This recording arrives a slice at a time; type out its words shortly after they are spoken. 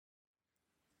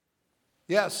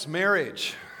Yes,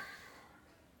 marriage.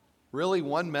 Really,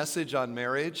 one message on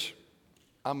marriage?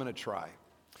 I'm going to try.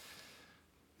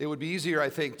 It would be easier, I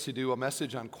think, to do a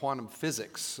message on quantum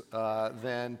physics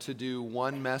than to do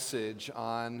one message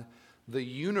on the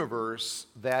universe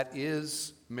that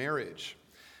is marriage.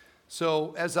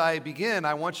 So as I begin,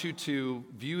 I want you to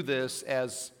view this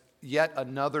as yet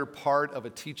another part of a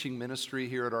teaching ministry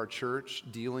here at our church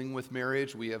dealing with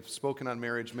marriage. We have spoken on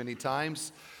marriage many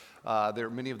times.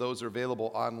 Many of those are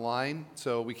available online,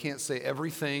 so we can't say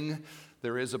everything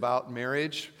there is about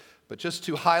marriage, but just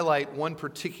to highlight one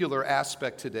particular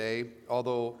aspect today,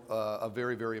 although a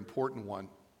very, very important one.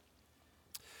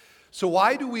 So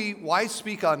why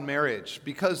speak on marriage?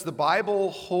 Because the Bible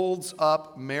holds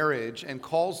up marriage and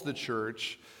calls the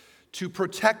church to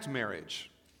protect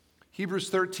marriage. Hebrews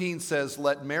 13 says,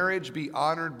 "Let marriage be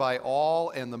honored by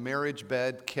all and the marriage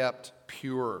bed kept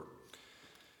pure."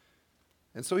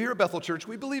 And so here at Bethel Church,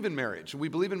 we believe in marriage. We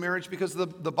believe in marriage because the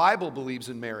Bible believes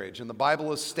in marriage, and the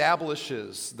Bible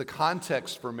establishes the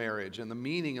context for marriage and the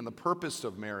meaning and the purpose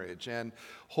of marriage and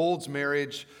holds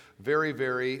marriage very,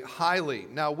 very highly.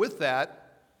 Now, with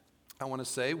that, I want to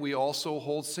say we also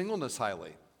hold singleness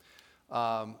highly.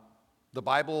 The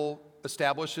Bible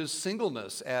establishes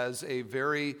singleness as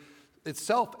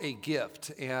itself a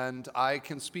gift, and I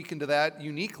can speak into that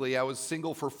uniquely. I was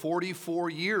single for 44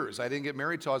 years. I didn't get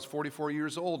married till I was 44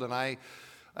 years old, and I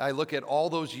look at all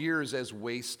those years as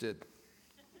wasted.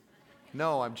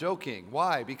 No, I'm joking.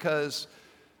 Why? Because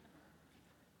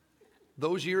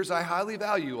those years, I highly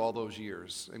value all those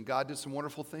years, and God did some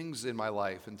wonderful things in my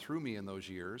life and through me in those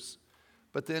years.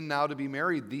 But then now to be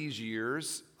married these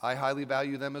years, I highly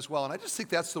value them as well, and I just think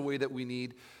that's the way that we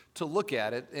need to look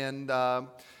at it, and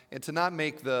to not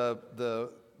make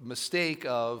the mistake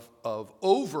of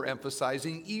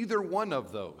overemphasizing either one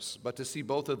of those, but to see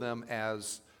both of them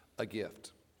as a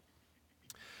gift.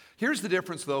 Here's the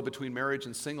difference, though, between marriage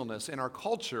and singleness. In our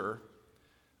culture,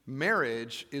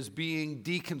 marriage is being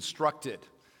deconstructed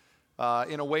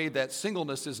in a way that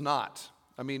singleness is not.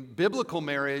 I mean, biblical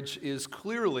marriage is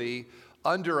clearly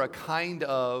under a kind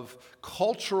of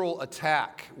cultural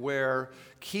attack where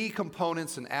key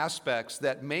components and aspects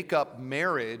that make up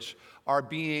marriage are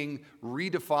being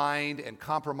redefined and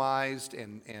compromised,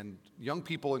 and young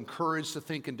people encouraged to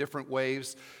think in different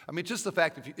ways. I mean, just the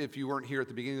fact, if you weren't here at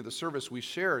the beginning of the service, we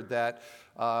shared that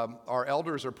our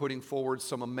elders are putting forward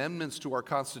some amendments to our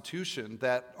Constitution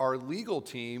that our legal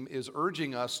team is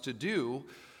urging us to do,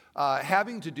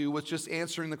 having to do with just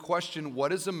answering the question,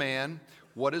 what is a man?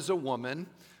 What is a woman?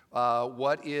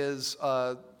 What is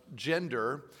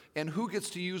gender? And who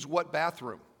gets to use what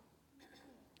bathroom?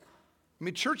 I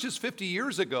mean, churches 50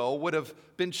 years ago would have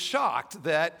been shocked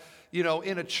that,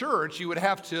 in a church you would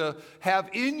have to have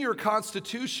in your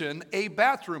constitution a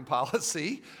bathroom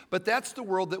policy, but that's the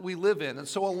world that we live in. And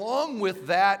so along with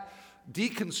that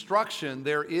deconstruction,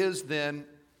 there is then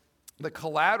the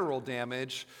collateral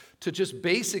damage to just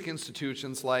basic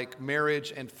institutions like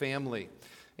marriage and family.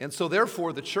 And so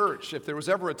therefore the church, if there was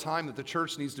ever a time that the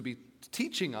church needs to be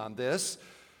teaching on this,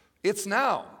 it's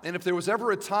now. And if there was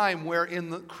ever a time where in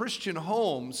the Christian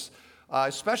homes,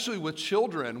 especially with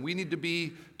children, we need to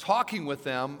be talking with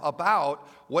them about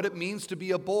what it means to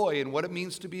be a boy and what it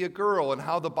means to be a girl and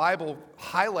how the Bible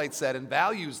highlights that and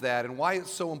values that and why it's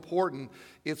so important,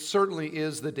 it certainly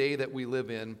is the day that we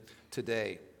live in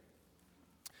today.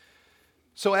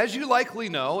 So as you likely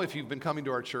know, if you've been coming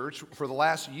to our church, for the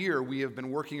last year, we have been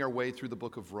working our way through the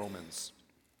book of Romans.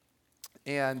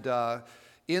 And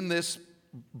in this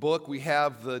book, we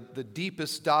have the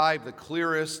deepest dive, the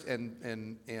clearest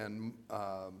and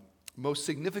most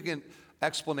significant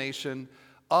explanation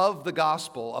of the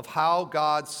gospel, of how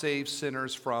God saves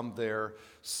sinners from their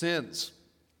sins.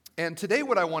 And today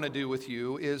what I want to do with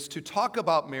you is to talk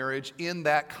about marriage in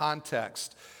that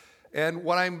context. And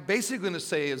what I'm basically going to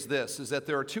say is this, is that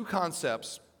there are two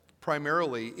concepts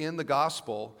primarily in the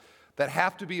gospel that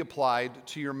have to be applied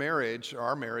to your marriage, or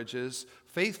our marriages,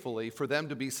 faithfully for them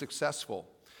to be successful.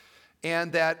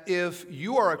 And that if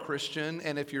you are a Christian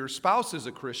and if your spouse is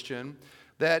a Christian,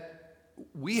 that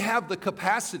we have the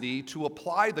capacity to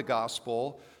apply the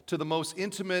gospel to the most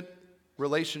intimate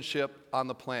relationship on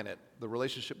the planet, the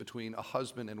relationship between a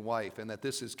husband and wife, and that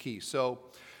this is key. So,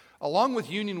 along with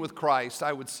union with Christ,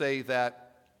 I would say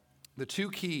that the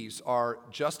two keys are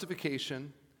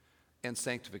justification and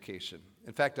sanctification.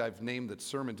 In fact, I've named the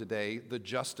sermon today, The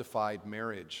Justified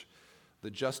Marriage.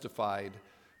 The Justified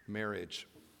Marriage.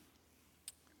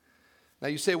 Now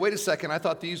you say, wait a second, I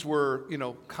thought these were,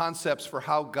 concepts for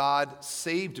how God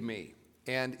saved me.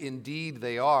 And indeed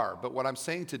they are. But what I'm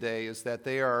saying today is that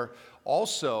they are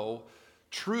also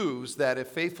truths that, if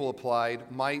faithful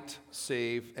applied, might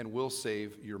save and will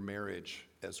save your marriage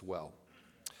as well.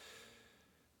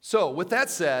 So, with that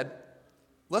said,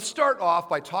 let's start off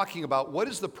by talking about what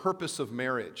is the purpose of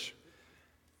marriage.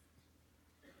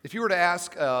 If you were to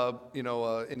ask,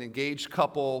 an engaged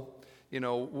couple,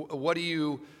 what are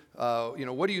you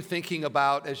thinking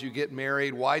about as you get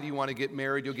married? Why do you want to get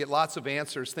married? You'll get lots of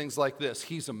answers, things like this: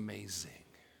 he's amazing.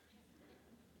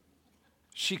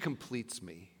 She completes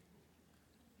me.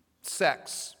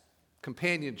 Sex,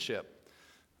 companionship.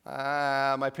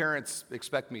 My parents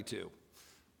expect me to.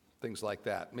 Things like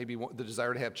that. Maybe the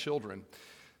desire to have children.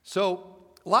 So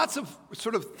lots of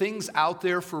sort of things out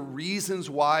there for reasons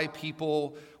why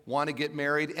people want to get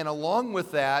married. And along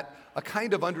with that, a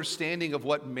kind of understanding of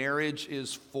what marriage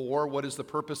is for, what is the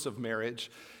purpose of marriage.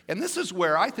 And this is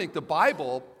where I think the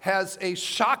Bible has a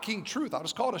shocking truth. I'll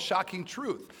just call it a shocking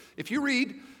truth. If you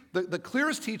read the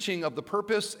clearest teaching of the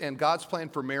purpose and God's plan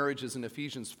for marriage is in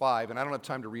Ephesians 5, and I don't have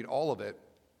time to read all of it.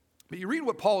 But you read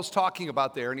what Paul is talking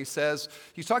about there, and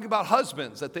he's talking about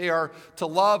husbands, that they are to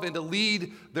love and to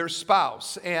lead their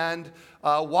spouse, and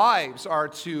wives are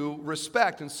to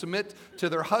respect and submit to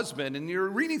their husband. And you're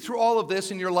reading through all of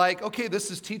this, and you're like, okay,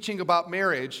 this is teaching about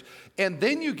marriage. And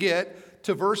then you get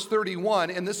to verse 31,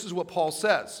 and this is what Paul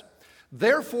says.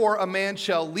 Therefore, a man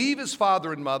shall leave his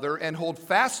father and mother and hold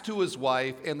fast to his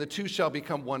wife, and the two shall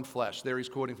become one flesh. There he's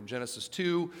quoting from Genesis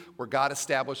 2, where God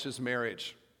establishes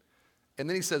marriage. And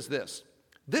then he says this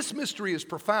mystery is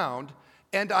profound,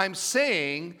 and I'm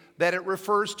saying that it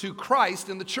refers to Christ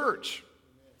and the church.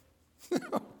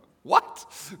 What?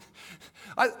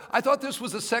 I thought this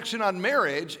was a section on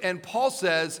marriage, and Paul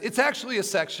says it's actually a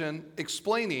section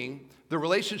explaining the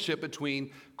relationship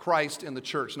between Christ and the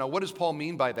church. Now, what does Paul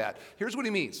mean by that? Here's what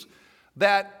he means.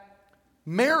 That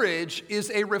marriage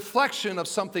is a reflection of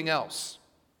something else.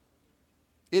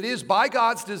 It is, by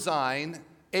God's design,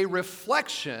 a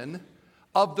reflection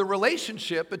of the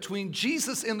relationship between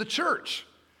Jesus and the church.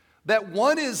 That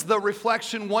one is the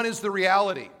reflection, one is the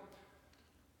reality.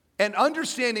 And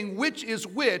understanding which is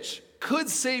which could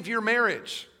save your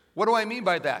marriage. What do I mean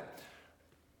by that?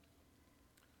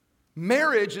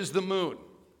 Marriage is the moon.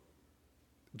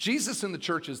 Jesus and the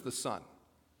church is the sun.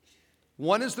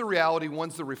 One is the reality,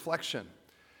 one's the reflection.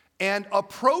 And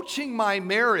approaching my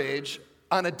marriage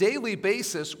on a daily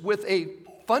basis with a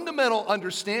fundamental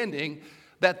understanding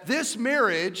that this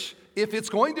marriage, if it's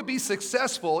going to be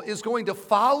successful, is going to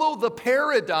follow the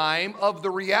paradigm of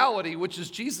the reality, which is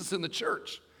Jesus and the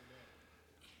church.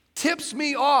 Tips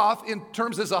me off in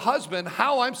terms as a husband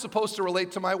how I'm supposed to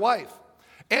relate to my wife.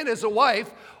 And as a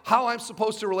wife, how I'm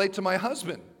supposed to relate to my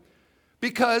husband.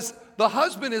 Because the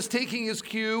husband is taking his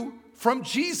cue from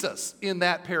Jesus in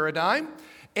that paradigm,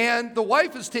 and the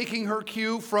wife is taking her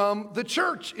cue from the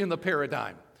church in the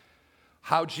paradigm.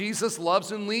 How Jesus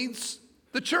loves and leads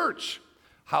the church.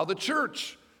 How the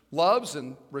church loves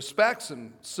and respects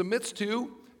and submits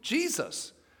to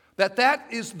Jesus. That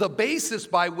is the basis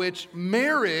by which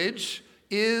marriage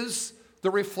is the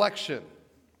reflection.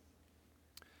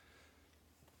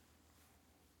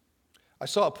 I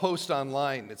saw a post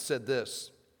online that said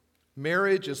this: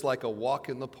 marriage is like a walk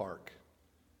in the park,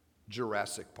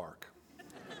 Jurassic Park.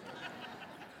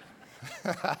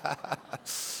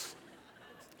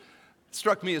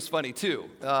 Struck me as funny too.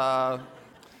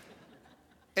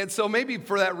 And so maybe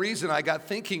for that reason I got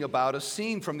thinking about a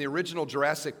scene from the original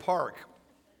Jurassic Park,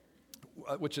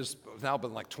 which has now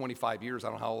been like 25 years. I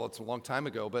don't know how old, it's a long time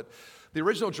ago, but the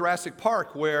original Jurassic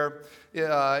Park where,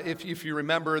 if you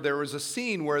remember, there was a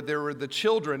scene where there were the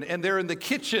children and they're in the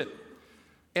kitchen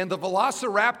and the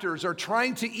velociraptors are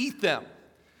trying to eat them.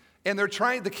 And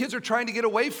the kids are trying to get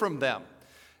away from them.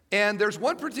 And there's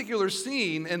one particular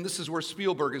scene, and this is where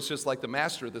Spielberg is just like the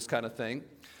master of this kind of thing,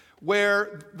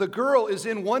 where the girl is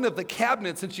in one of the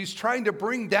cabinets and she's trying to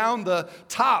bring down the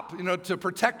top, to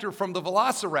protect her from the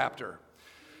velociraptor.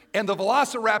 And the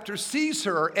velociraptor sees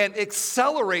her and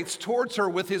accelerates towards her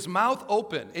with his mouth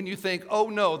open. And you think, oh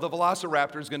no, the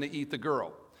velociraptor is going to eat the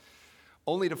girl.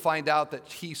 Only to find out that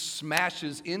he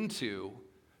smashes into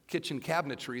kitchen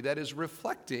cabinetry that is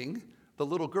reflecting the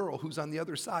little girl who's on the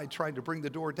other side trying to bring the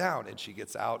door down. And she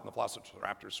gets out and the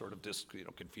velociraptor is sort of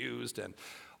confused, and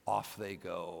off they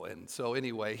go. And so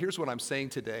anyway, here's what I'm saying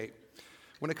today.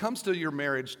 When it comes to your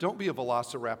marriage, don't be a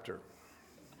velociraptor.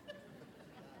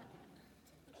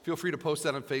 Feel free to post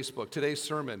that on Facebook. Today's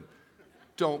sermon,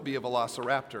 don't be a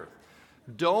velociraptor.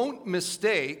 Don't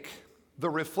mistake the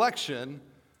reflection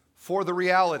for the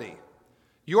reality.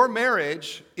 Your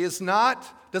marriage does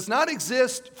not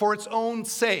exist for its own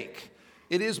sake.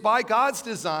 It is by God's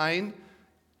design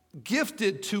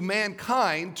gifted to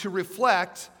mankind to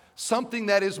reflect something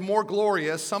that is more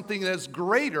glorious, something that is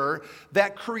greater,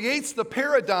 that creates the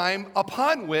paradigm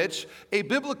upon which a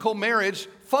biblical marriage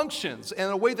functions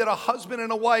and a way that a husband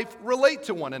and a wife relate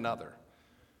to one another.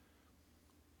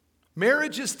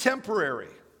 Marriage is temporary.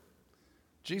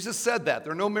 Jesus said that.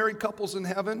 There are no married couples in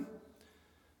heaven.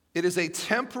 It is a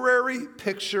temporary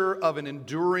picture of an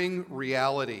enduring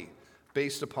reality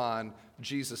based upon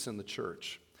Jesus and the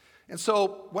church. And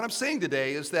so what I'm saying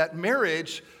today is that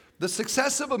marriage, the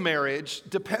success of a marriage,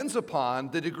 depends upon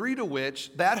the degree to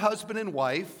which that husband and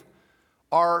wife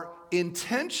are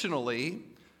intentionally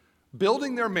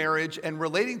building their marriage and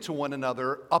relating to one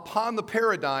another upon the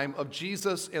paradigm of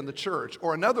Jesus and the church,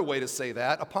 or another way to say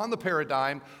that, upon the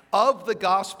paradigm of the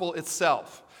gospel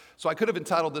itself. So I could have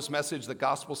entitled this message the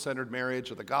gospel-centered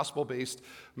marriage or the gospel-based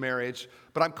marriage,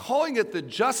 but I'm calling it the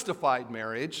justified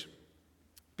marriage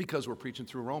because we're preaching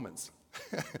through Romans,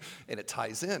 and it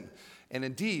ties in. And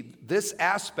indeed, this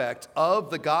aspect of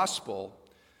the gospel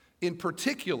in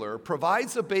particular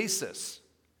provides a basis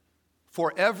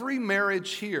for every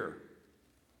marriage here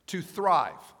to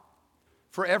thrive,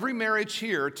 for every marriage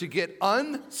here to get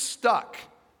unstuck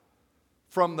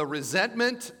from the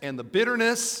resentment and the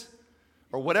bitterness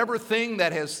or whatever thing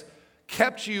that has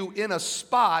kept you in a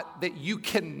spot that you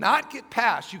cannot get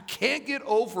past. You can't get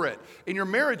over it. And your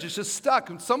marriage is just stuck.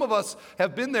 And some of us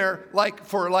have been there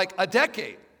for a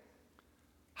decade.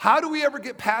 How do we ever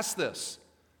get past this?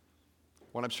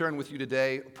 What I'm sharing with you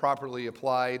today, properly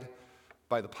applied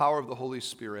by the power of the Holy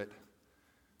Spirit,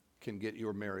 can get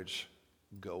your marriage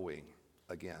going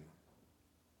again.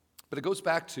 But it goes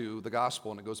back to the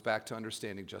gospel, and it goes back to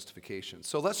understanding justification.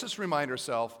 So let's just remind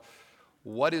ourselves,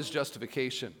 what is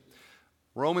justification?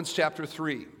 Romans chapter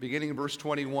 3, beginning in verse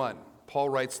 21, Paul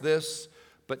writes this,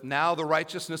 "But now the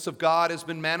righteousness of God has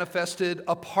been manifested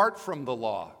apart from the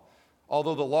law.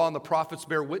 Although the law and the prophets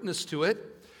bear witness to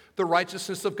it, the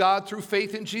righteousness of God through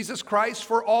faith in Jesus Christ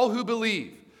for all who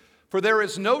believe. For there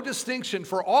is no distinction,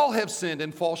 for all have sinned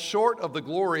and fall short of the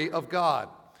glory of God,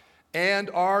 and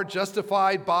are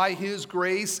justified by his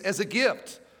grace as a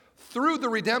gift through the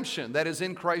redemption that is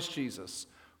in Christ Jesus,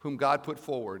 whom God put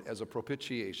forward as a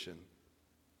propitiation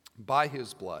by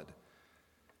his blood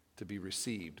to be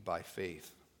received by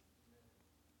faith."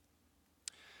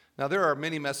 Now, there are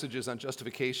many messages on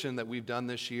justification that we've done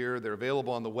this year. They're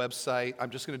available on the website. I'm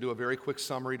just going to do a very quick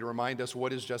summary to remind us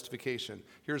what is justification.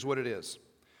 Here's what it is.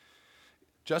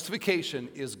 Justification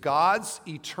is God's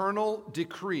eternal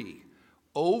decree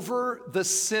over the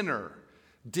sinner,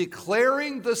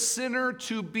 declaring the sinner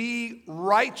to be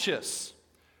righteous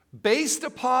based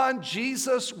upon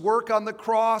Jesus' work on the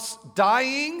cross,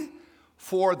 dying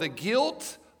for the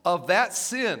guilt of that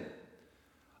sin,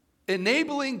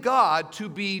 enabling God to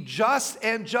be just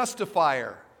and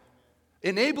justifier,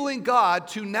 enabling God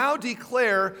to now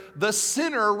declare the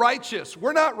sinner righteous.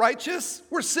 We're not righteous,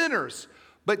 we're sinners.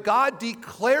 But God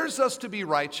declares us to be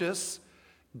righteous,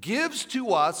 gives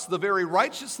to us the very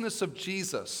righteousness of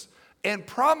Jesus, and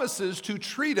promises to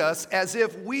treat us as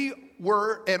if we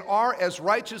were and are as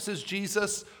righteous as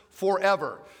Jesus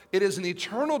forever. It is an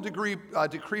eternal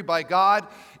decree by God.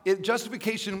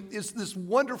 Justification is this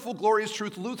wonderful, glorious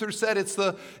truth. Luther said it's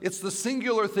the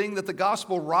singular thing that the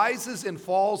gospel rises and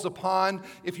falls upon.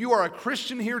 If you are a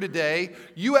Christian here today,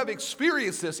 you have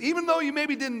experienced this. Even though you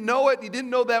maybe didn't know it, you didn't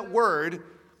know that word,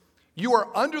 you are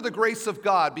under the grace of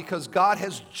God because God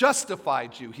has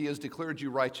justified you. He has declared you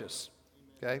righteous.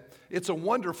 Okay? It's a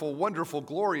wonderful, wonderful,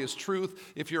 glorious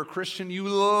truth. If you're a Christian, you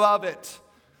love it.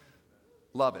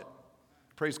 Love it.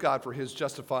 Praise God for his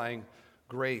justifying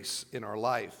grace in our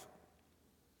life.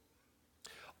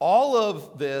 All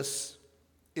of this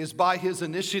is by his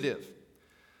initiative.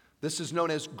 This is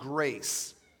known as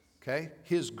grace. Okay?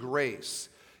 His grace.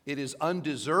 It is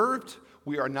undeserved.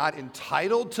 We are not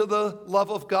entitled to the love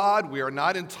of God. We are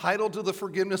not entitled to the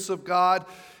forgiveness of God.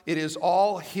 It is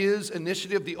all his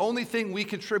initiative. The only thing we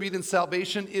contribute in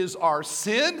salvation is our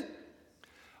sin.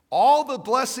 All the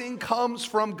blessing comes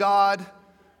from God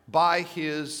by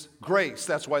his grace.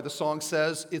 That's why the song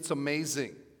says it's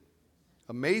amazing.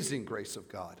 Amazing grace of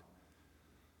God.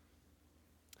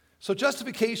 So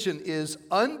justification is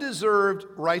undeserved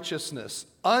righteousness,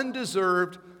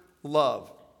 undeserved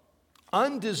love,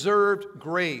 undeserved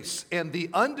grace, and the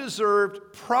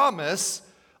undeserved promise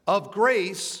of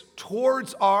grace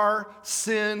towards our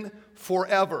sin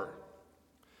forever.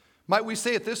 Might we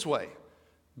say it this way?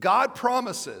 God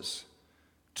promises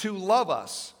to love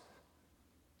us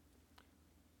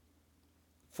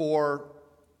for,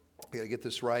 I gotta get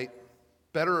this right,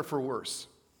 better or for worse,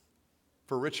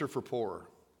 for richer, for poorer,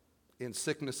 in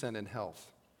sickness and in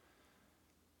health.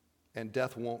 And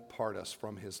death won't part us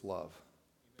from his love.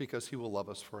 because he will love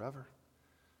us forever.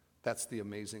 That's the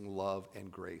amazing love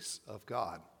and grace of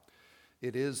God.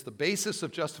 It is the basis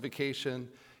of justification.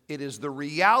 It is the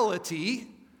reality,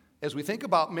 as we think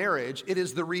about marriage, it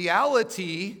is the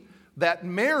reality that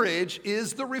marriage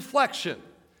is the reflection.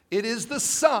 It is the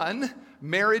sun,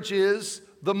 marriage is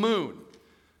the moon.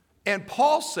 And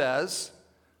Paul says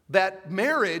that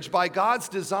marriage, by God's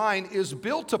design, is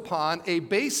built upon a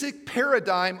basic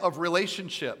paradigm of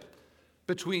relationship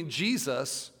between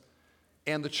Jesus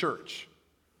and the church.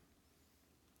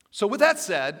 So with that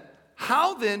said,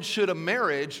 how then should a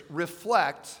marriage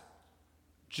reflect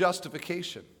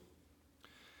justification?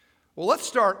 Well, let's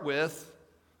start with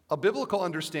a biblical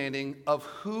understanding of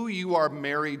who you are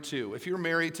married to. If you're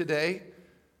married today,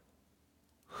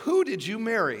 who did you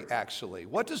marry, actually?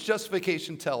 What does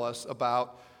justification tell us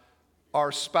about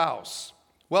our spouse?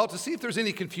 Well, to see if there's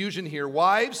any confusion here,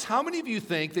 wives, how many of you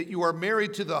think that you are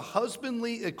married to the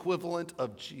husbandly equivalent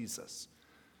of Jesus?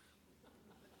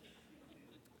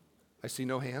 I see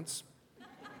no hands.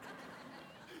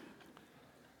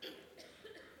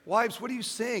 Wives, what are you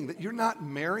saying? That you're not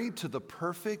married to the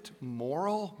perfect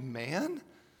moral man?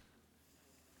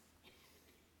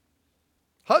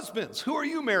 Husbands, who are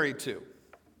you married to?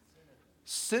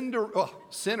 Sinner,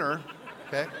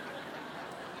 okay.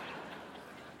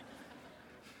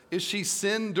 Is she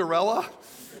Cinderella?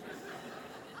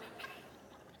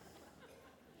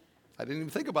 I didn't even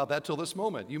think about that till this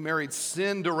moment. You married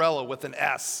Cinderella with an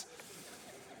S.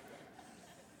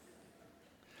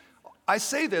 I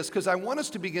say this because I want us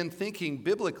to begin thinking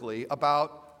biblically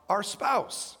about our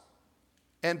spouse.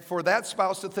 And for that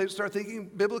spouse to start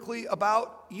thinking biblically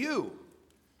about you.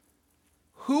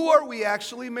 Who are we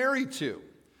actually married to?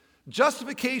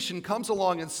 Justification comes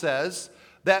along and says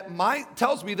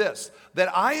tells me this,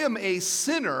 that I am a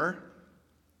sinner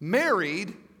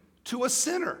married to a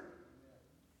sinner.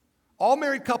 All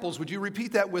married couples, would you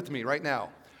repeat that with me right now?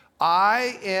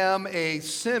 I am a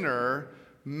sinner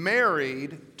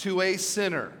married to a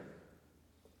sinner.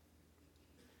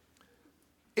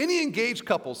 Any engaged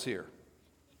couples here?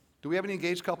 Do we have any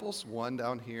engaged couples? One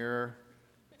down here.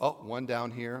 Oh, one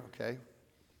down here. Okay.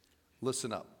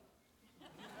 Listen up.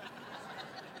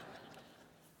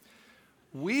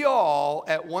 We all,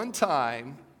 at one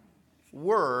time,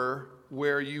 were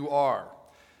where you are.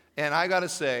 And I got to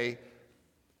say,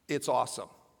 it's awesome.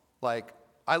 Like,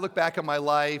 I look back at my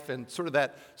life and sort of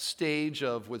that stage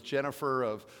with Jennifer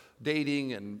of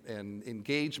dating and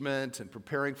engagement and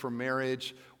preparing for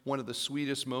marriage, one of the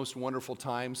sweetest, most wonderful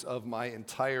times of my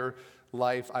entire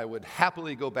life. I would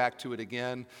happily go back to it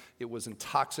again. It was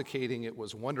intoxicating. It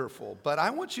was wonderful. But I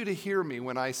want you to hear me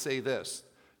when I say this.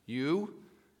 You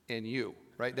and you,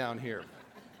 right down here.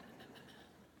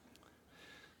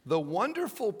 The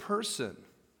wonderful person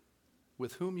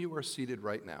with whom you are seated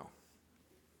right now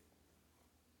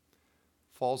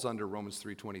falls under Romans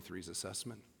 3:23's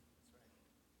assessment.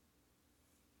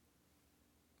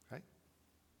 Right?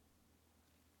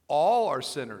 All are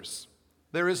sinners.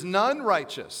 There is none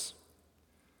righteous.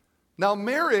 Now,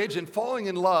 marriage and falling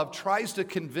in love tries to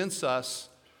convince us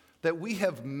that we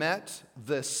have met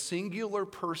the singular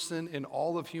person in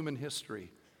all of human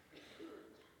history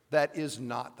that is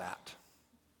not that.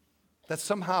 That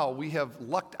somehow we have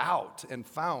lucked out and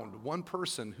found one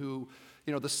person who,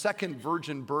 the second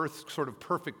virgin birth sort of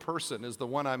perfect person is the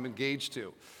one I'm engaged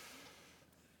to.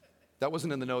 That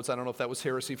wasn't in the notes. I don't know if that was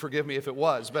heresy. Forgive me if it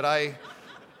was. But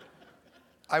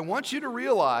I want you to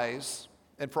realize,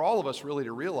 and for all of us really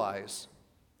to realize,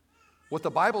 what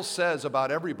the Bible says about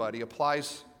everybody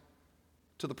applies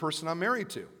to the person I'm married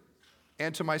to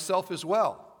and to myself as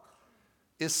well.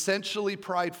 Essentially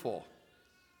prideful,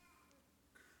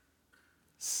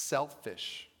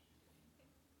 selfish,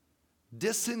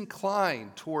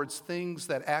 disinclined towards things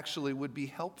that actually would be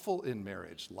helpful in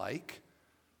marriage, like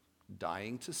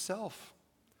dying to self,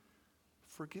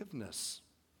 forgiveness,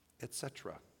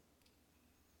 etc.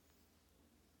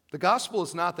 The gospel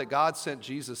is not that God sent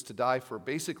Jesus to die for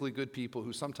basically good people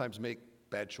who sometimes make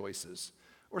bad choices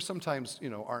or sometimes,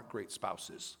 aren't great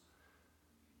spouses.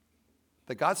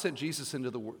 That God sent Jesus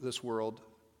into this world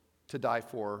to die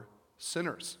for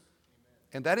sinners.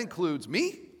 And that includes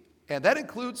me, and that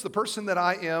includes the person that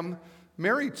I am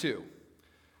married to.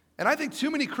 And I think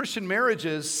too many Christian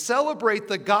marriages celebrate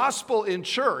the gospel in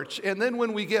church, and then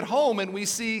when we get home and we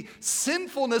see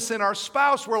sinfulness in our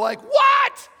spouse, we're like,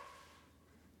 what?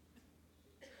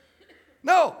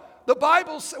 No, the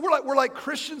Bible, we're like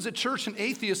Christians at church and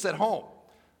atheists at home,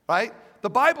 right? The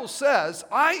Bible says,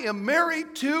 I am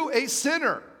married to a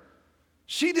sinner.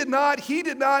 He did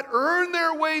not earn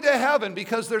their way to heaven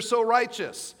because they're so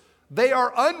righteous. They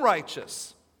are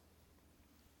unrighteous.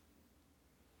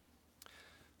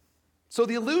 So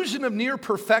the illusion of near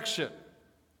perfection,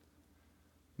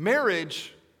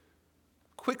 marriage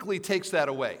quickly takes that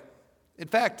away. In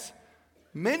fact,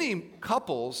 many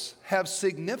couples have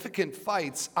significant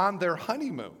fights on their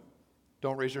honeymoon.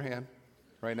 Don't raise your hand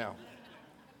right now.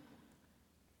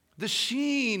 The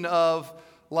sheen of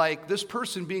like this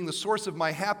person being the source of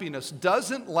my happiness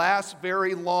doesn't last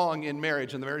very long in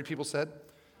marriage. And the married people said,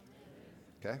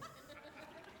 okay.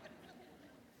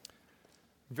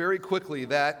 Very quickly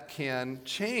that can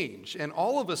change. And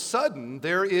all of a sudden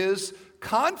there is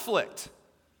conflict.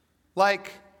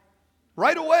 Like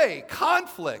right away,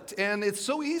 conflict. And it's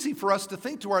so easy for us to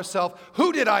think to ourselves,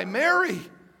 who did I marry?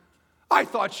 I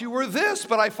thought you were this,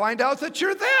 but I find out that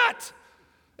you're that.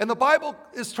 And the Bible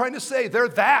is trying to say, they're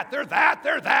that, they're that,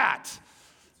 they're that.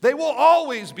 They will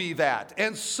always be that,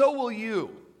 and so will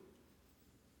you.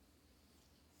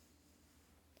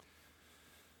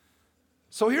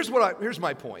 So here's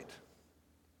my point.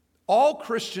 All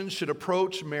Christians should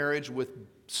approach marriage with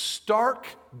stark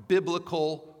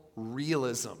biblical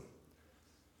realism.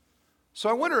 So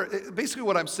I wonder, basically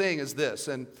what I'm saying is this,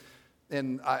 and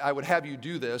I would have you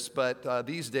do this, but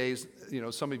these days,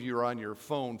 some of you are on your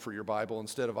phone for your Bible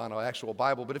instead of on an actual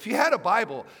Bible. But if you had a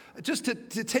Bible, just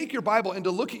to take your Bible and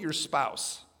to look at your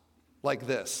spouse like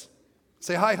this.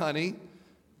 Say, hi, honey.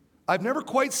 I've never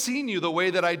quite seen you the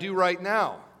way that I do right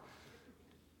now.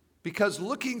 Because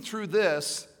looking through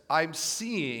this, I'm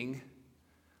seeing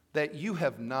that you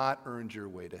have not earned your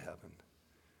way to heaven.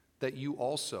 That you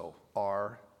also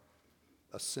are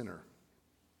a sinner.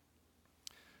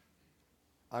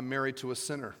 I'm married to a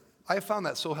sinner. I have found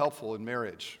that so helpful in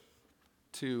marriage,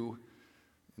 in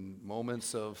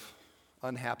moments of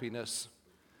unhappiness,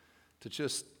 to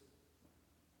just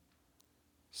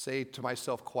say to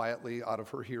myself quietly out of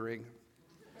her hearing,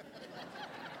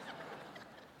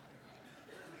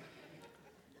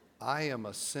 I am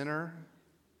a sinner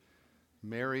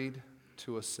married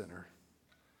to a sinner.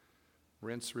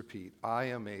 Rinse, repeat. I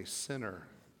am a sinner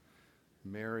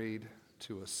married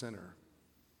to a sinner.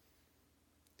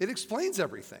 It explains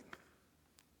everything.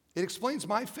 It explains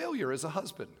my failure as a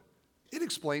husband. It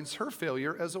explains her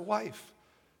failure as a wife.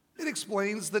 It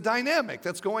explains the dynamic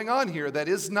that's going on here that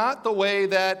is not the way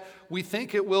that we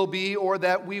think it will be or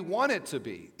that we want it to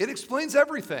be. It explains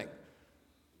everything.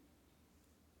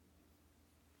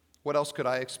 What else could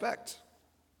I expect?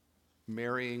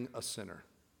 Marrying a sinner.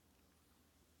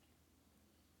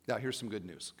 Now, here's some good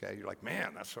news, okay? You're like,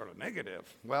 man, that's sort of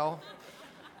negative. Well,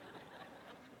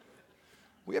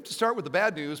 we have to start with the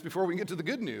bad news before we get to the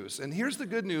good news. And here's the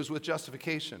good news with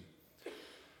justification,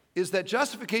 is that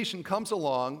justification comes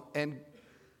along and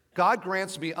God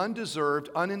grants me undeserved,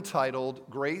 unentitled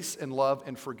grace and love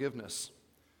and forgiveness.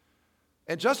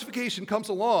 And justification comes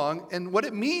along, and what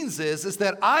it means is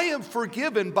that I am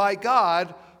forgiven by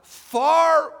God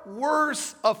far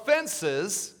worse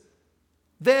offenses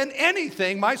than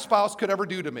anything my spouse could ever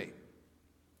do to me.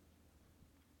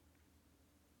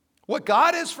 What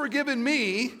God has forgiven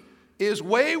me is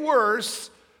way worse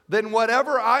than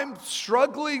whatever I'm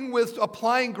struggling with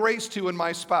applying grace to in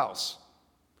my spouse.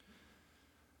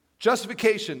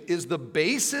 Justification is the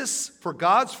basis for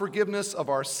God's forgiveness of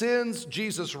our sins.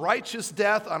 Jesus' righteous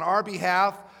death on our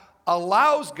behalf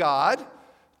allows God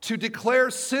to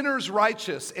declare sinners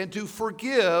righteous and to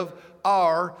forgive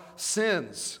our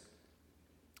sins.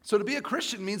 So to be a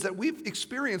Christian means that we've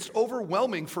experienced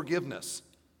overwhelming forgiveness,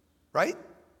 right?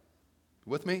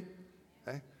 With me?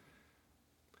 Okay.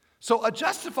 So a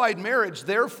justified marriage,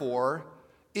 therefore,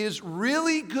 is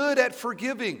really good at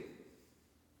forgiving.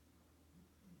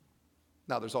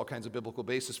 Now, there's all kinds of biblical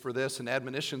basis for this and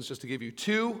admonitions, just to give you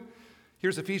two.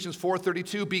 Here's Ephesians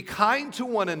 4:32. Be kind to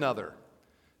one another,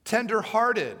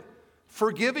 tender-hearted,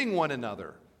 forgiving one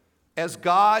another, as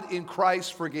God in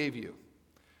Christ forgave you.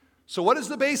 So what is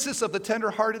the basis of the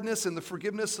tenderheartedness and the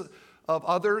forgiveness of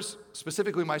others,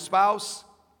 specifically my spouse?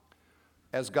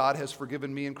 As God has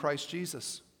forgiven me in Christ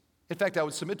Jesus. In fact, I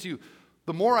would submit to you,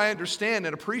 the more I understand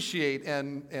and appreciate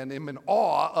and am in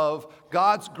awe of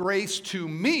God's grace to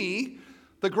me,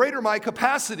 the greater my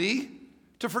capacity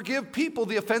to forgive people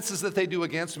the offenses that they do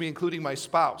against me, including my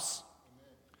spouse.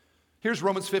 Here's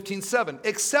Romans 15:7.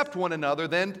 Accept one another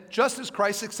then, just as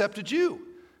Christ accepted you,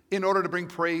 in order to bring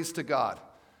praise to God.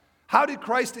 How did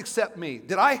Christ accept me?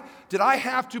 Did I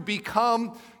have to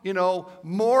become,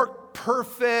 more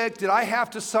perfect? Did I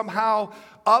have to somehow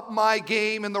up my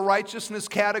game in the righteousness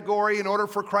category in order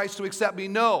for Christ to accept me?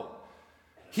 No.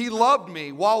 He loved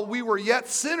me. While we were yet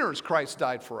sinners, Christ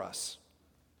died for us.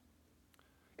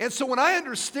 And so when I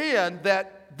understand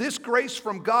that this grace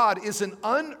from God is an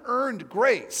unearned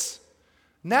grace,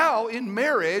 now in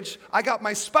marriage, I got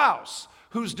my spouse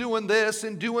who's doing this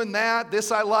and doing that.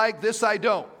 This I like, this I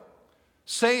don't.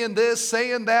 Saying this,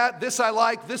 saying that. This I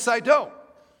like, this I don't.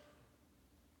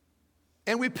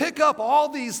 And we pick up all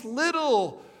these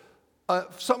little,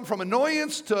 something from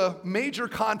annoyance to major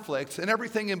conflicts and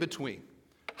everything in between.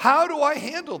 How do I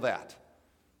handle that?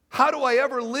 How do I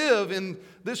ever live in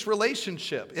this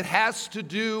relationship? It has to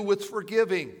do with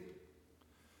forgiving.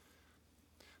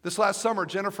 This last summer,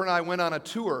 Jennifer and I went on a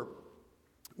tour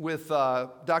with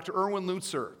Dr. Erwin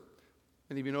Lutzer.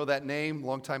 Many of you know that name,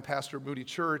 longtime pastor of Moody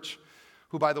Church,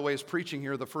 who, by the way, is preaching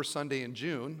here the first Sunday in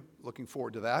June. Looking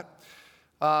forward to that.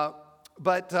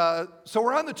 So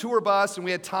we're on the tour bus, and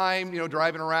we had time,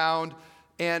 driving around,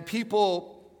 and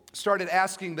people started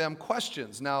asking them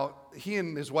questions. Now, he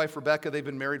and his wife, Rebecca, they've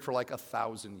been married for like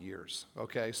 1,000 years,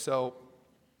 okay? So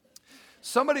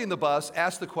somebody in the bus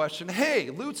asked the question, hey,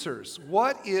 Lutzers,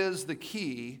 what is the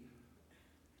key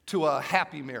to a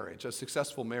happy marriage, a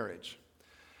successful marriage?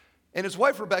 And his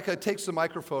wife, Rebecca, takes the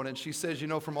microphone, and she says,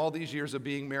 from all these years of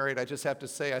being married, I just have to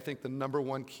say, I think the number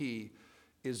one key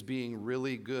is being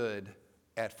really good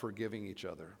at forgiving each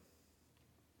other.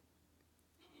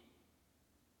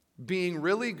 Being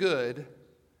really good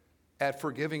at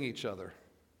forgiving each other.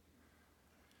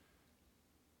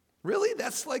 Really?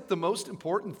 That's like the most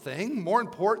important thing? More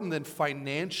important than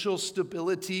financial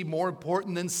stability, more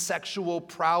important than sexual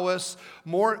prowess, a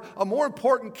more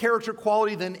important character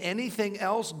quality than anything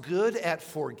else, good at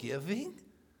forgiving?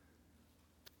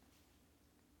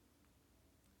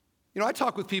 I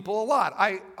talk with people a lot.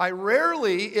 I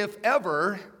rarely, if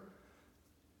ever,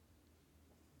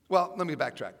 well, let me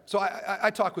backtrack. So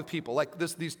I talk with people, like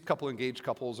these couple engaged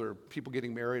couples or people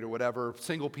getting married or whatever,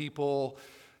 single people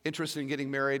interested in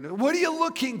getting married. What are you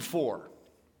looking for?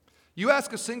 You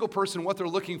ask a single person what they're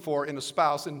looking for in a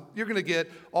spouse, and you're going to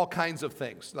get all kinds of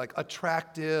things, like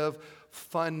attractive,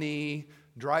 funny,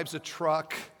 drives a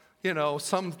truck,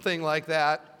 something like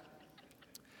that.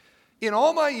 In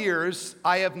all my years,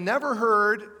 I have never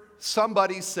heard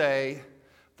somebody say,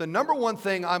 the number one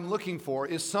thing I'm looking for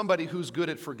is somebody who's good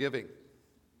at forgiving.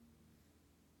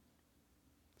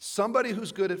 Somebody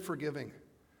who's good at forgiving.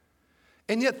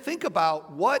 And yet think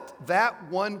about what that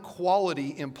one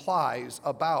quality implies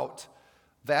about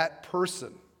that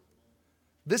person.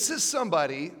 This is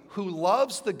somebody who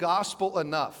loves the gospel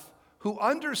enough, who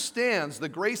understands the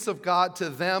grace of God to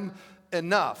them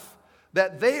enough,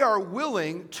 that they are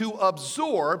willing to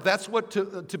absorb, that's what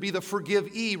to be the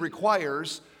forgivee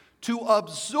requires, to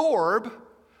absorb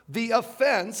the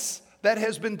offense that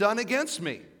has been done against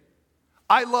me.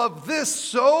 I love this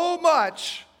so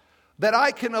much that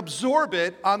I can absorb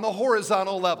it on the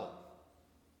horizontal level.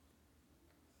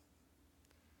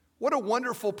 What a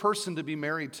wonderful person to be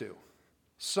married to.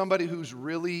 Somebody who's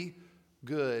really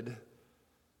good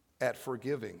at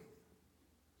forgiving.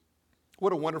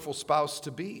 What a wonderful spouse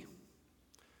to be.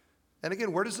 And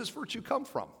again, where does this virtue come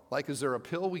from? Like, is there a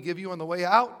pill we give you on the way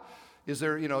out? Is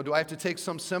there, do I have to take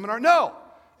some seminar? No,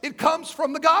 it comes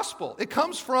from the gospel. It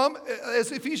comes from,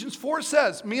 as Ephesians 4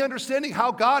 says, me understanding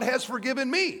how God has forgiven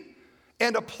me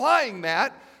and applying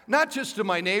that, not just to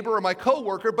my neighbor or my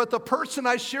coworker, but the person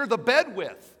I share the bed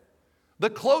with. The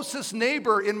closest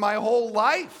neighbor in my whole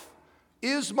life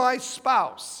is my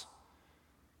spouse.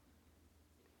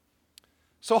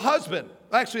 So husband,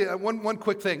 actually one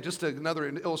quick thing, just another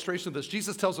illustration of this.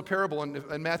 Jesus tells a parable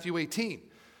in Matthew 18.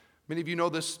 Many of you know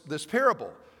this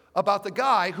parable about the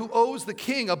guy who owes the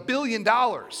king $1 billion,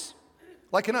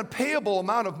 like an unpayable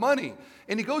amount of money.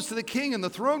 And he goes to the king in the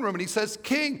throne room and he says,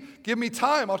 King, give me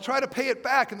time. I'll try to pay it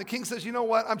back. And the king says, you know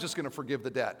what? I'm just going to forgive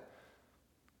the debt.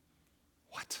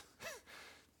 What?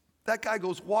 That guy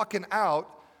goes walking out.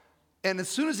 And as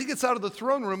soon as he gets out of the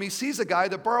throne room, he sees a guy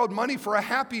that borrowed money for a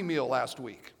Happy Meal last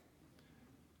week.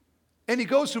 And he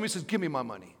goes to him, he says, give me my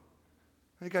money.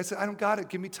 And the guy said, I don't got it,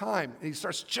 give me time. And he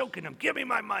starts choking him, give me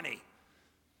my money.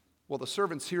 Well, the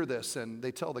servants hear this, and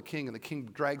they tell the king, and the king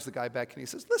drags the guy back, and he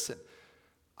says, listen,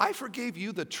 I forgave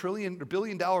you the $1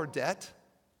 billion debt,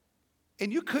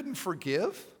 and you couldn't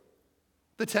forgive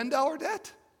the $10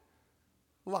 debt?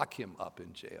 Lock him up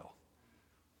in jail.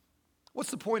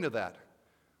 What's the point of that?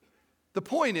 The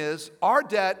point is, our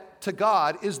debt to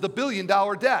God is the $1 billion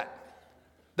debt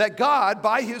that God,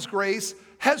 by His grace,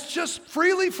 has just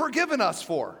freely forgiven us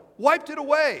for, wiped it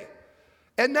away.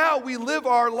 And now we live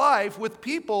our life with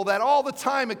people that all the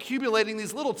time accumulating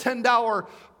these little $10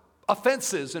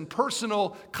 offenses and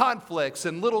personal conflicts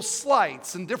and little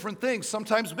slights and different things,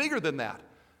 sometimes bigger than that.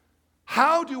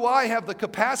 How do I have the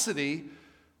capacity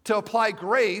to apply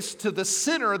grace to the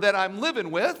sinner that I'm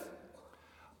living with?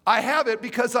 I have it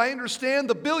because I understand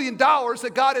the $1 billion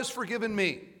that God has forgiven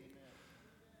me.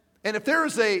 And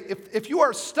if you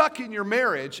are stuck in your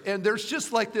marriage and there's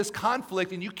just like this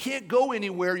conflict and you can't go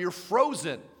anywhere, you're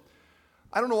frozen.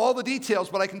 I don't know all the details,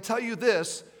 but I can tell you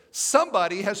this: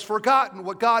 somebody has forgotten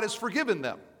what God has forgiven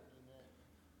them.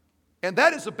 And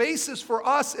that is a basis for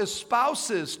us as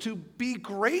spouses to be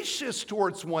gracious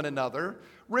towards one another,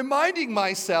 reminding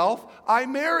myself, I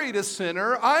married a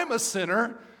sinner, I'm a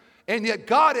sinner, and yet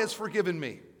God has forgiven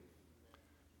me.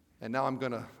 And now I'm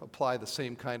going to apply the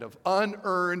same kind of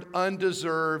unearned,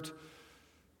 undeserved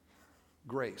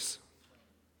grace.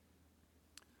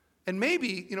 And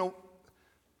maybe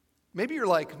you're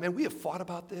like, man, we have fought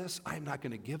about this. I'm not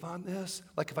going to give on this.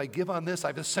 Like if I give on this, I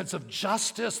have a sense of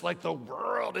justice, like the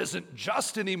world isn't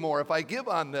just anymore. If I give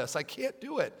on this, I can't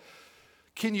do it.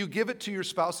 Can you give it to your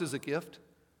spouse as a gift?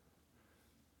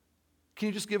 Can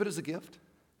you just give it as a gift?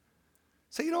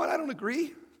 Say, you know what, I don't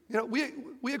agree.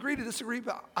 We agree to disagree,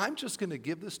 but I'm just going to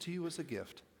give this to you as a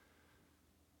gift.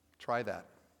 Try that.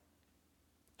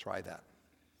 Try that.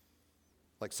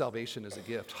 Like salvation is a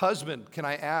gift. Husband, can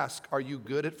I ask, are you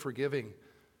good at forgiving?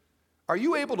 Are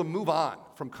you able to move on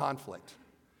from conflict?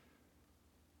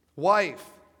 Wife,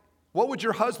 what would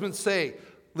your husband say?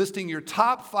 Listing your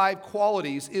top 5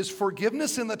 qualities. Is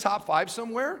forgiveness in the top 5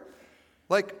 somewhere?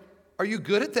 Like, are you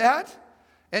good at that?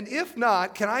 And if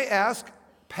not, can I ask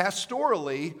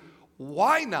pastorally,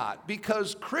 why not?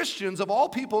 Because Christians, of all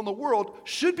people in the world,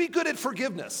 should be good at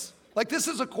forgiveness. Like this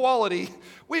is a quality.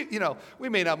 We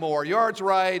may not mow our yards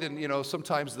right, and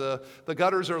sometimes the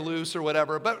gutters are loose or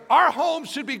whatever, but our home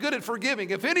should be good at forgiving.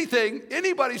 If anything,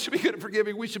 anybody should be good at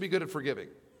forgiving, we should be good at forgiving.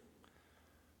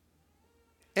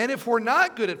 And if we're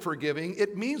not good at forgiving,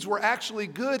 it means we're actually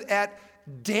good at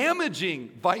damaging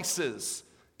vices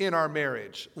in our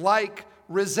marriage, like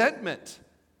resentment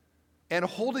and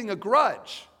holding a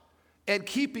grudge and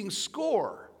keeping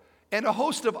score and a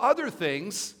host of other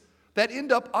things that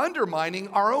end up undermining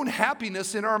our own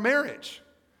happiness in our marriage.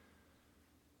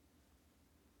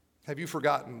 Have you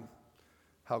forgotten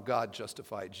how God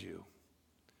justified you?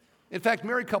 In fact,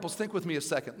 married couples, think with me a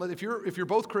second. If you're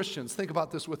both Christians, think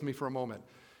about this with me for a moment.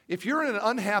 If you're in an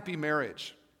unhappy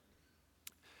marriage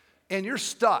and you're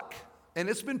stuck and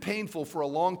it's been painful for a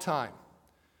long time,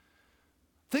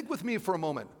 think with me for a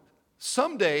moment.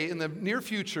 Someday in the near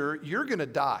future, you're going to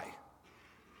die,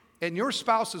 and your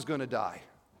spouse is going to die.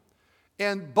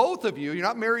 And both of you, you're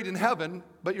not married in heaven,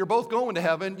 but you're both going to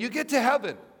heaven. You get to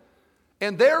heaven,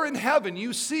 and there in heaven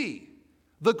you see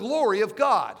the glory of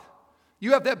God.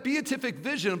 You have that beatific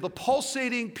vision of the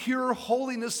pulsating, pure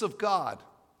holiness of God.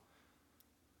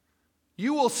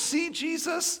 You will see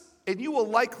Jesus, and you will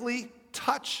likely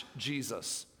touch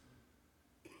Jesus.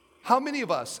 How many of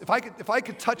us, if I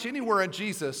could touch anywhere on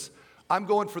Jesus, I'm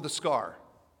going for the scar,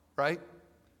 right?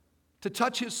 To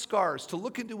touch his scars, to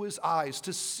look into his eyes,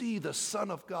 to see the Son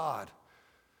of God.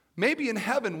 Maybe in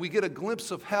heaven we get a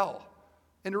glimpse of hell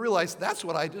and to realize that's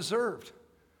what I deserved.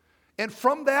 And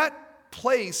from that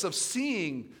place of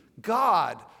seeing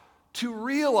God, to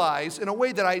realize in a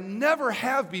way that I never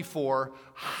have before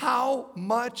how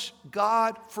much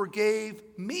God forgave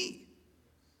me.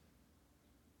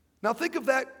 Now think of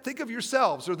that, think of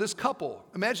yourselves or this couple,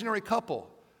 imaginary couple,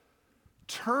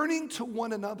 turning to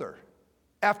one another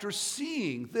after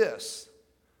seeing this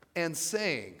and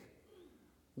saying,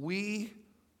 we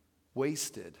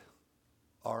wasted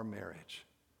our marriage.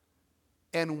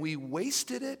 And we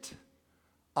wasted it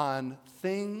on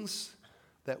things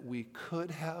that we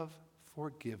could have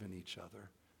forgiven each other.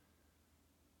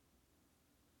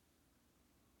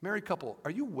 Married couple,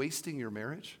 are you wasting your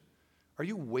marriage? Are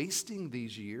you wasting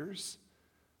these years?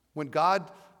 When God,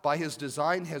 by his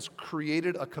design, has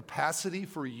created a capacity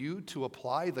for you to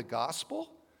apply the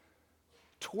gospel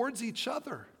towards each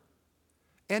other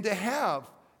and to have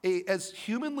as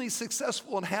humanly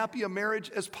successful and happy a marriage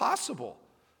as possible.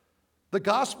 The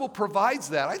gospel provides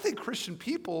that. I think Christian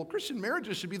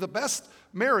marriages should be the best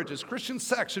marriages. Christian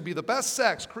sex should be the best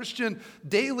sex. Christian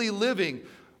daily living,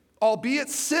 albeit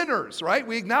sinners, right?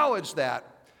 We acknowledge that.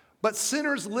 But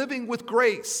sinners living with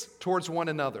grace towards one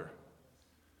another.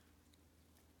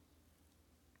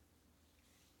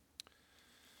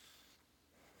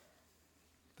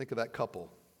 Think of that couple.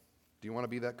 Do you want to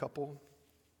be that couple?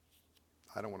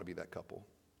 I don't want to be that couple.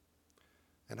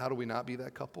 And how do we not be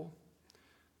that couple?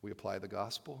 We apply the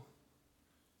gospel.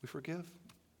 We forgive.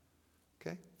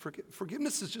 Okay?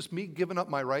 Forgiveness is just me giving up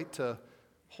my right to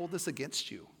hold this against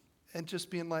you and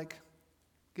just being like,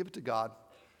 give it to God.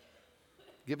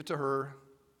 Give it to her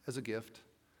as a gift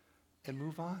and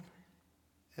move on.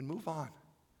 And move on.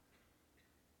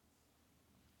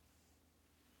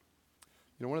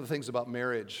 You know, one of the things about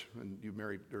marriage, and you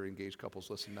married or engaged couples,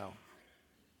 listen now.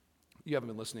 You haven't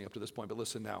been listening up to this point, but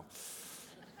listen now.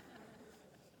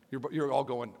 You're all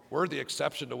going, we're the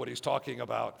exception to what he's talking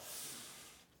about.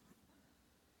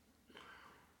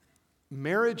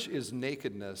 Marriage is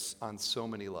nakedness on so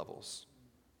many levels.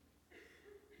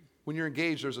 When you're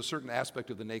engaged, there's a certain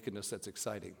aspect of the nakedness that's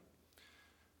exciting.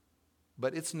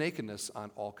 But it's nakedness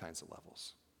on all kinds of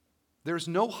levels. There's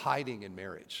no hiding in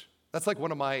marriage. That's like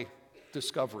one of my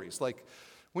discoveries. Like,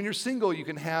 when you're single, you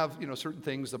can have, certain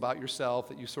things about yourself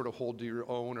that you sort of hold to your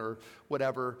own or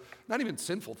whatever. Not even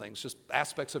sinful things, just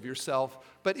aspects of yourself.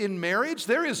 But in marriage,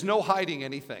 there is no hiding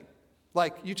anything.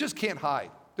 Like, you just can't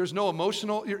hide. There's no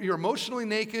you're emotionally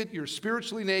naked, you're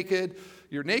spiritually naked,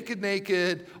 you're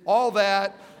naked, all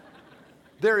that.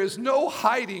 There is no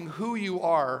hiding who you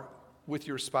are with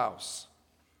your spouse.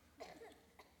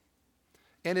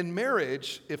 And in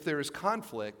marriage, if there is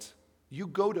conflict, you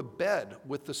go to bed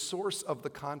with the source of the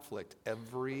conflict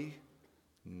every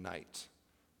night.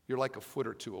 You're like a foot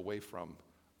or two away from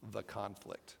the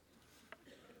conflict.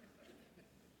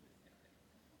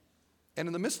 And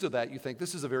in the midst of that, you think,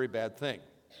 this is a very bad thing.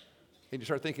 And you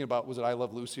start thinking about, was it I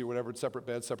Love Lucy or whatever, separate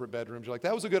beds, separate bedrooms. You're like,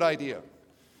 that was a good idea.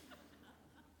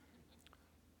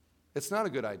 It's not a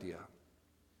good idea.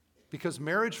 Because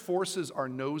marriage forces our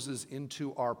noses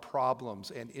into our problems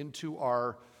and into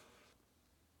our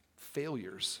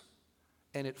failures.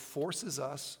 And it forces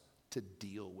us to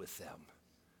deal with them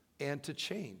and to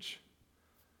change.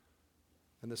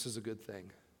 And this is a good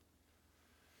thing.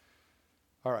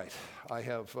 All right, I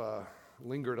have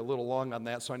lingered a little long on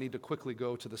that, so I need to quickly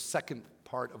go to the second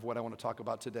part of what I want to talk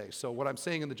about today. So what I'm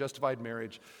saying in the justified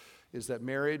marriage is that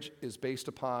marriage is based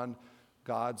upon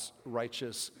God's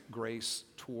righteous grace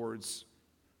towards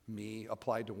me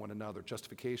applied to one another,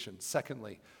 justification.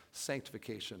 Secondly,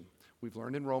 sanctification. We've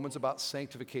learned in Romans about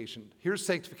sanctification. Here's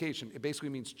sanctification. It basically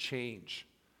means change,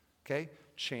 okay?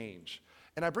 Change.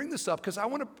 And I bring this up because I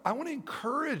want to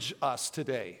encourage us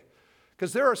today.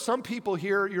 Because there are some people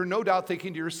here, you're no doubt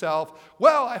thinking to yourself,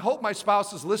 well, I hope my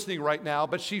spouse is listening right now,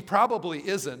 but she probably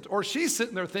isn't. Or she's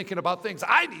sitting there thinking about things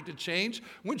I need to change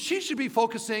when she should be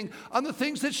focusing on the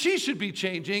things that she should be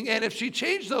changing. And if she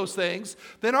changed those things,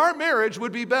 then our marriage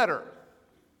would be better.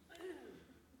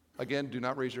 Again, do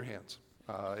not raise your hands,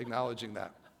 acknowledging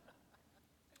that.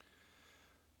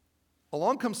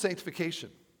 Along comes sanctification.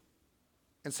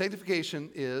 And sanctification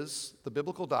is the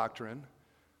biblical doctrine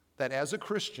that as a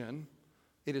Christian,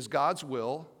 it is God's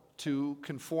will to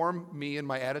conform me and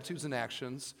my attitudes and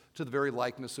actions to the very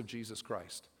likeness of Jesus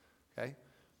Christ, okay?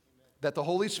 That the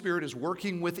Holy Spirit is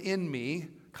working within me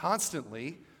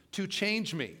constantly to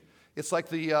change me. It's like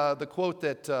the quote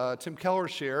that Tim Keller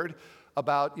shared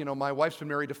about, my wife's been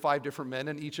married to 5 different men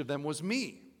and each of them was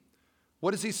me.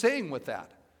 What is he saying with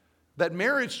that? That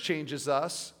marriage changes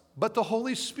us, but the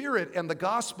Holy Spirit and the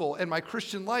gospel and my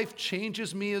Christian life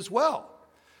changes me as well.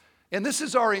 And this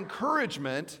is our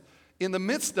encouragement in the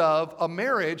midst of a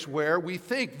marriage where we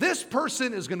think this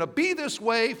person is going to be this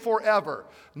way forever.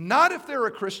 Not if they're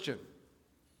a Christian.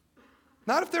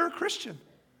 Not if they're a Christian.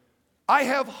 I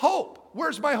have hope.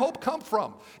 Where's my hope come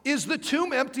from? Is the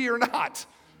tomb empty or not?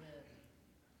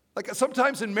 Like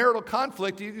sometimes in marital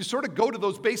conflict, you sort of go to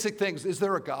those basic things. Is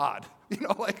there a God?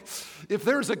 If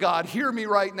there's a God, hear me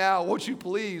right now. Won't you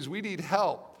please? We need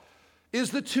help. Is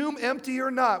the tomb empty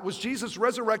or not? Was Jesus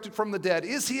resurrected from the dead?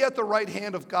 Is he at the right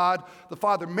hand of God the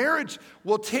Father? Marriage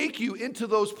will take you into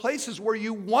those places where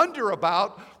you wonder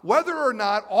about whether or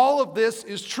not all of this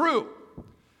is true.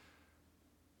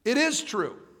 It is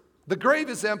true. The grave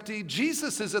is empty.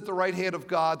 Jesus is at the right hand of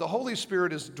God. The Holy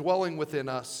Spirit is dwelling within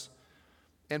us.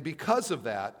 And because of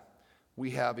that,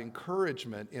 we have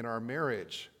encouragement in our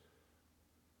marriage.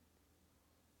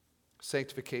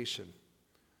 Sanctification.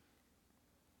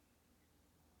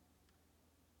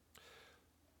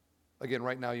 Again,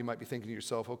 right now you might be thinking to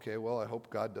yourself, okay, well, I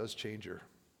hope God does change her.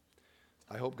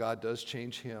 I hope God does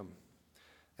change him.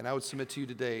 And I would submit to you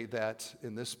today that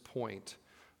in this point,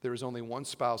 there is only one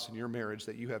spouse in your marriage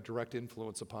that you have direct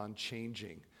influence upon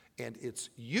changing, and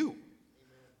it's you. Amen.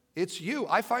 It's you.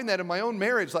 I find that in my own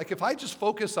marriage. Like if I just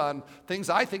focus on things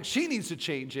I think she needs to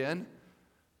change in,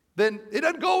 then it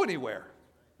doesn't go anywhere.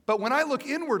 But when I look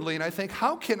inwardly and I think,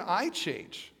 how can I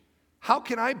change? How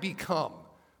can I become?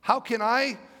 How can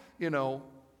I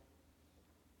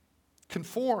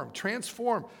conform,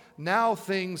 transform? Now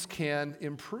things can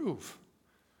improve.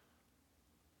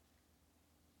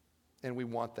 And we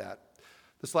want that.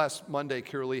 This last Monday,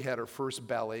 Kiralee had her first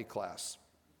ballet class.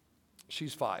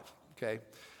 She's 5, okay?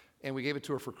 And we gave it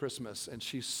to her for Christmas. And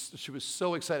she was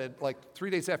so excited. Like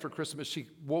 3 days after Christmas, she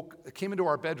came into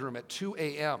our bedroom at 2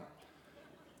 a.m.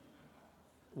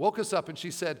 Woke us up and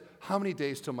she said, how many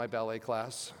days till my ballet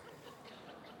class?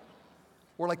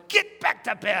 We're like, get back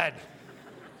to bed.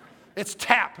 It's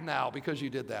tap now because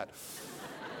you did that.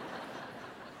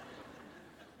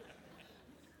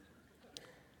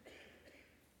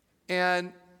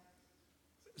 And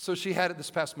so she had it this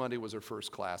past Monday was her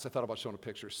first class. I thought about showing a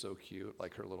picture, so cute,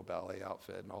 like her little ballet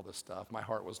outfit and all this stuff. My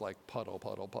heart was like puddle,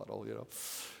 puddle, puddle, you know.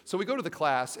 So we go to the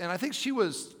class, and I think she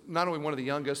was not only one of the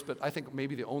youngest, but I think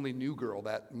maybe the only new girl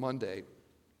that Monday.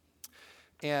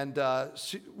 And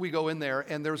we go in there,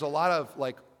 and there's a lot of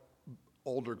like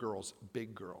older girls,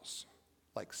 big girls,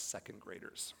 like second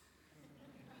graders.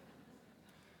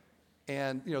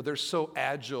 And, you know, they're so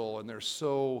agile, and they're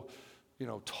so, you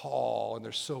know, tall, and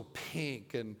they're so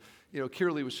pink. And, you know,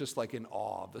 Kirley was just like in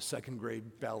awe of the second grade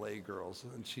ballet girls.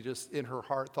 And she just, in her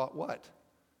heart, thought, what?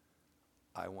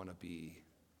 I want to be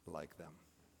like them.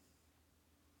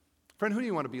 Friend, who do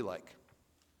you want to be like?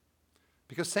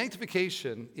 Because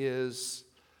sanctification is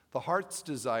the heart's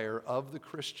desire of the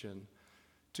Christian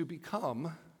to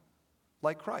become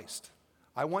like Christ.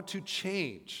 I want to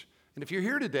change. And if you're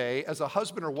here today as a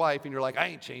husband or wife and you're like, I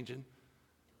ain't changing,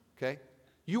 okay?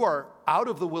 You are out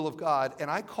of the will of God,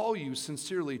 and I call you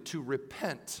sincerely to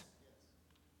repent.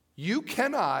 You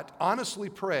cannot honestly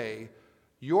pray,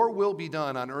 your will be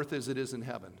done on earth as it is in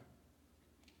heaven,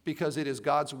 because it is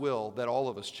God's will that all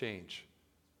of us change.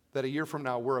 That a year from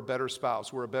now, we're a better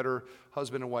spouse, we're a better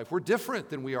husband and wife. We're different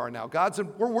than we are now.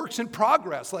 We're works in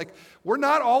progress. Like, we're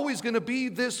not always going to be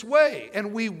this way,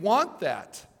 and we want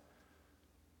that.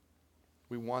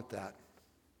 We want that.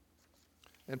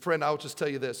 And friend, I'll just tell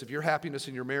you this. If your happiness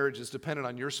in your marriage is dependent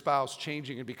on your spouse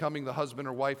changing and becoming the husband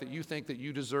or wife that you think that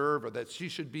you deserve or that she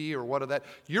should be or what of that,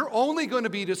 you're only going to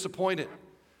be disappointed.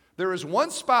 There is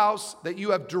one spouse that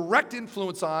you have direct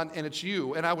influence on, and it's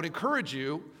you. And I would encourage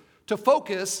you to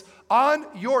focus on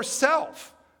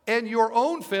yourself and your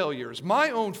own failures, my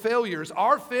own failures,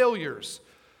 our failures,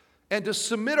 and to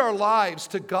submit our lives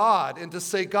to God and to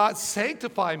say, God,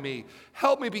 sanctify me.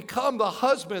 Help me become the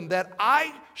husband that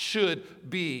I should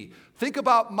be. Think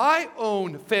about my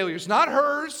own failures, not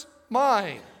hers,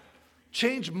 mine.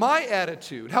 Change my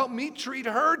attitude. Help me treat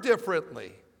her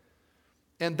differently.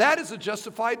 And that is a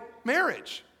justified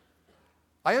marriage.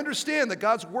 I understand that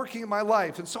God's working in my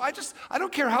life. And so I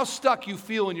don't care how stuck you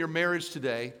feel in your marriage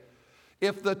today.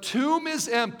 If the tomb is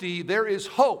empty, there is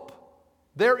hope.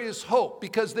 There is hope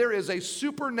because there is a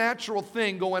supernatural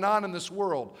thing going on in this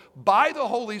world by the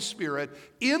Holy Spirit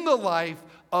in the life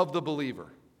of the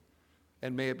believer.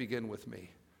 And may it begin with me.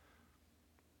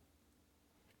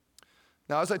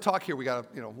 Now, as I talk here, we got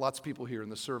lots of people here in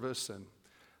the service, and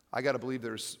I got to believe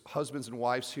there's husbands and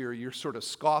wives here. You're sort of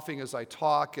scoffing as I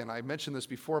talk, and I mentioned this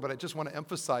before, but I just want to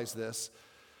emphasize this.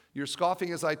 You're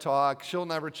scoffing as I talk. She'll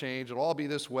never change. It'll all be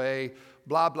this way,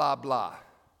 blah, blah, blah.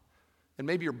 And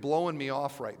maybe you're blowing me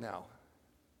off right now.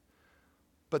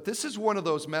 But this is one of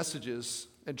those messages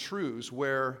and truths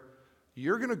where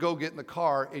you're going to go get in the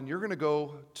car and you're going to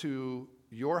go to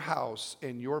your house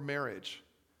and your marriage.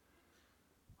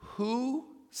 Who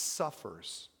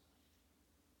suffers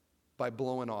by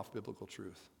blowing off biblical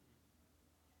truth?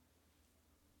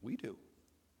 We do.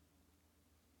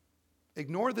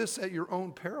 Ignore this at your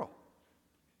own peril.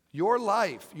 Your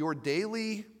life, your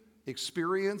daily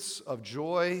experience of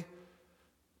joy,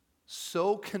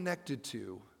 so connected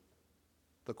to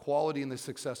the quality and the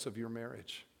success of your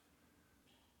marriage.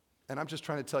 And I'm just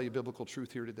trying to tell you biblical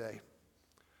truth here today.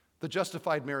 The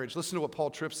justified marriage. Listen to what Paul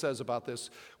Tripp says about this.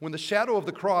 When the shadow of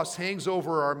the cross hangs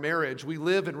over our marriage, we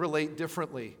live and relate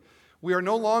differently. We are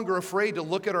no longer afraid to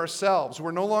look at ourselves.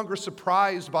 We're no longer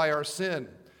surprised by our sin.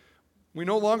 We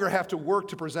no longer have to work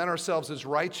to present ourselves as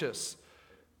righteous.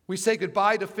 We say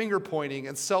goodbye to finger pointing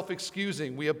and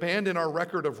self-excusing. We abandon our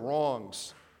record of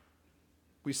wrongs.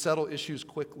 We settle issues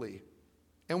quickly.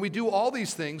 And we do all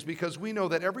these things because we know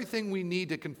that everything we need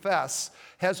to confess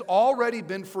has already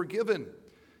been forgiven.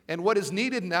 And what is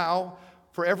needed now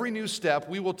for every new step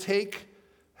we will take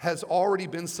has already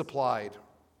been supplied.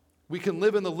 We can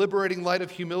live in the liberating light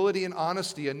of humility and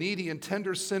honesty, a needy and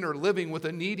tender sinner living with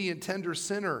a needy and tender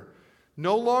sinner,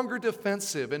 no longer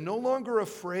defensive and no longer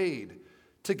afraid,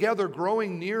 together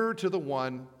growing nearer to the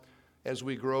one as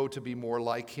we grow to be more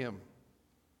like him.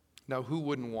 Now, who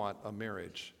wouldn't want a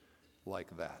marriage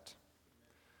like that?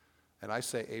 And I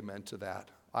say amen to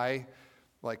that. I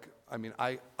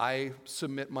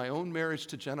submit my own marriage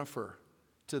to Jennifer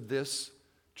to this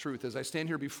truth. As I stand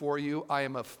here before you, I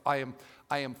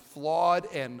am flawed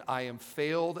and I am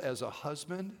failed as a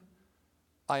husband.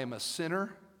 I am a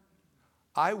sinner.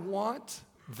 I want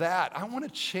that. I want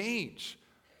to change.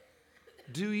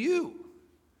 Do you?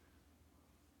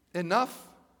 Enough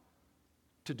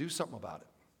to do something about it.